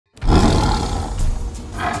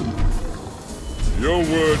Your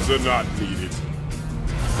words are not needed.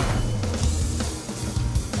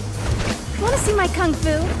 Wanna see my kung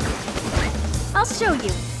fu? I'll show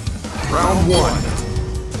you. Round 1.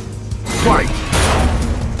 Fight!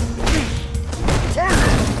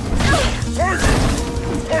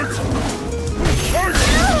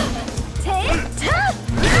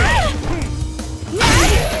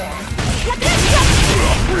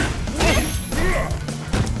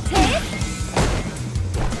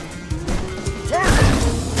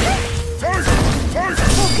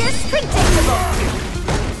 Focus, predictable.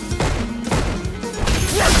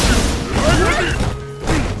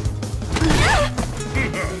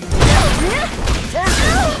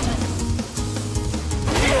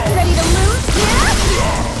 Ready to lose?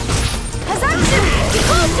 Hazatsu!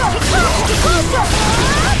 Hikoto! Hikoto!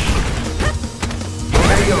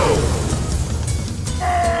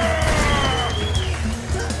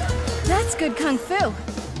 That's good kung fu.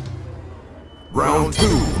 Round 2.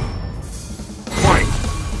 Fight!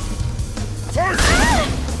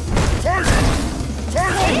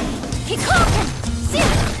 Hikoken!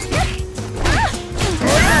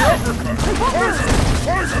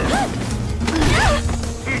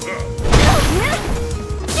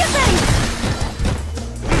 Get ready! Get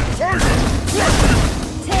ready!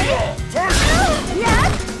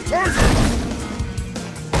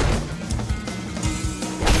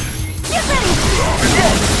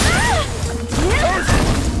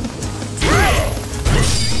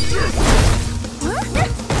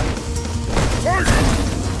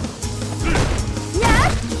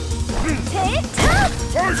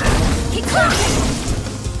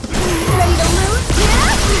 Ready to lose?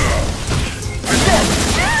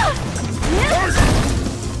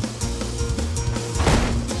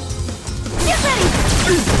 Get ready!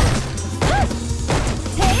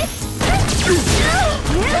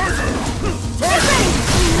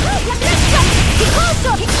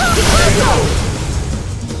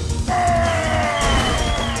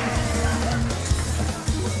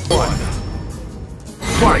 One.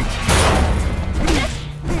 Fight!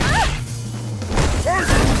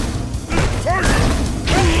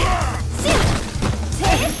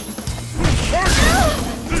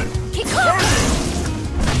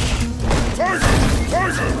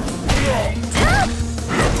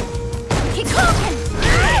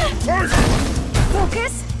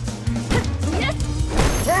 Focus!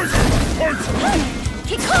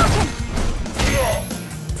 Hikoken!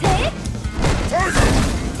 Take!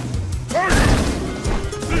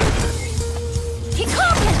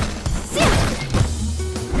 Hikoken!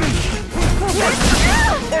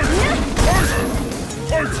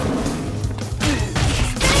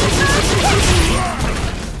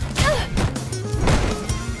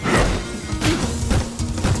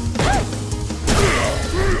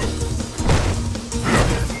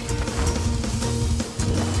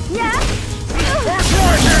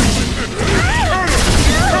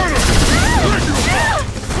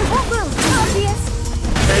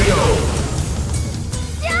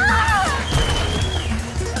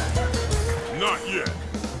 Not yet.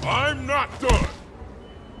 I'm not done.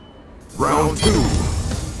 Round 2.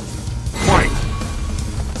 Fight!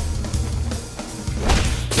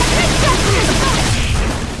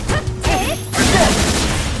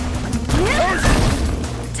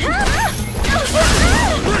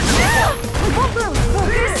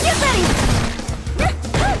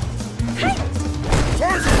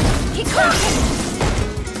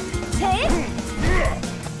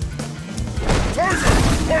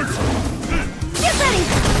 Get ready!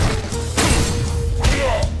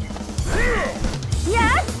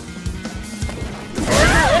 Yeah?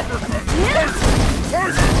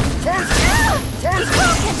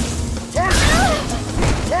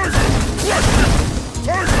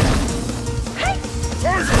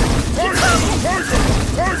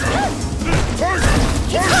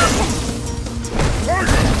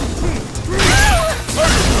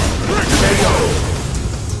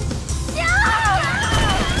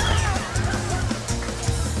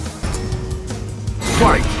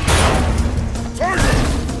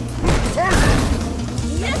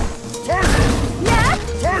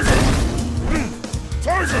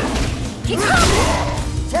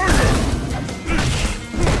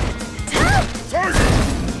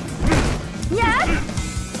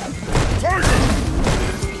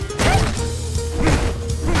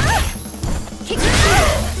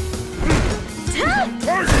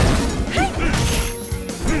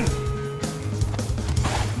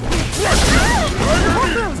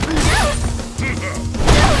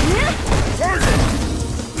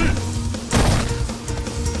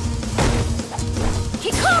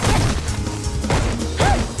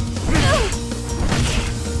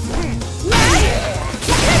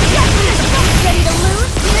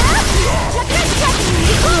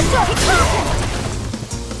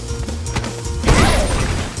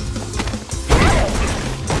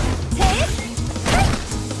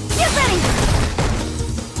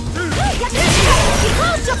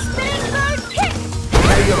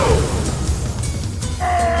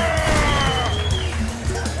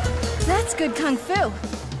 kung fu.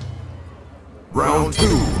 Round 2.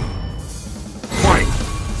 Fight!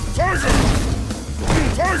 Tarzan!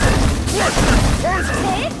 Tarzan! Tarzan!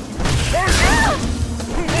 Hit. Ow!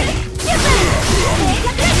 Get ready.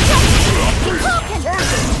 Keep walking.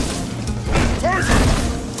 Tarzan! Tarzan!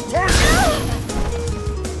 Tarzan!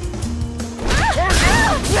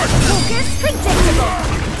 Focus, predictable.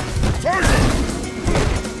 Tarzan!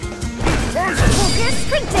 Tarzan! Focus,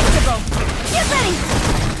 predictable. Get ready.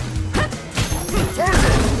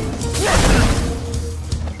 Tarzan!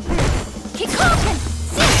 Keep walking.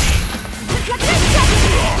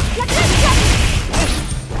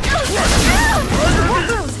 One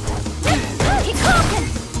bruise. Keep walking.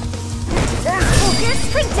 Focus,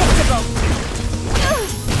 predictable.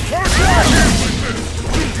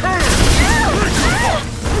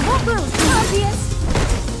 One bruise, obvious.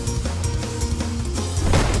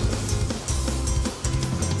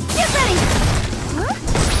 Get ready. Huh?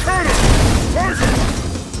 Tarzan! Tarzan!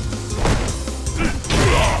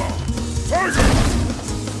 Tarzan!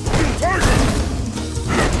 Tarzan!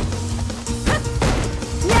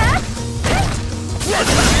 Yeah?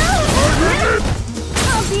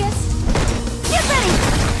 Obvious. Get ready.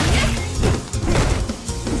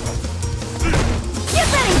 Get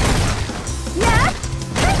ready. Yeah?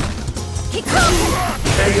 Keep walking.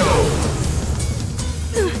 KO!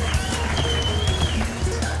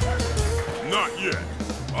 Not yet.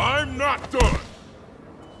 I'm not done.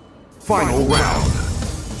 Final round.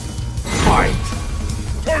 Fight!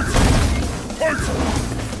 Tarzan! Tarzan!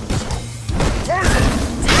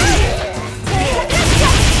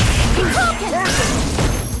 Keep walking. Tarzan!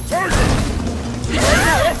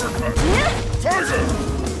 Tarzan!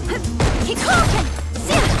 Keep walking.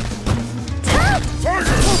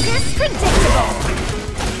 Tarzan! Focus, predictable.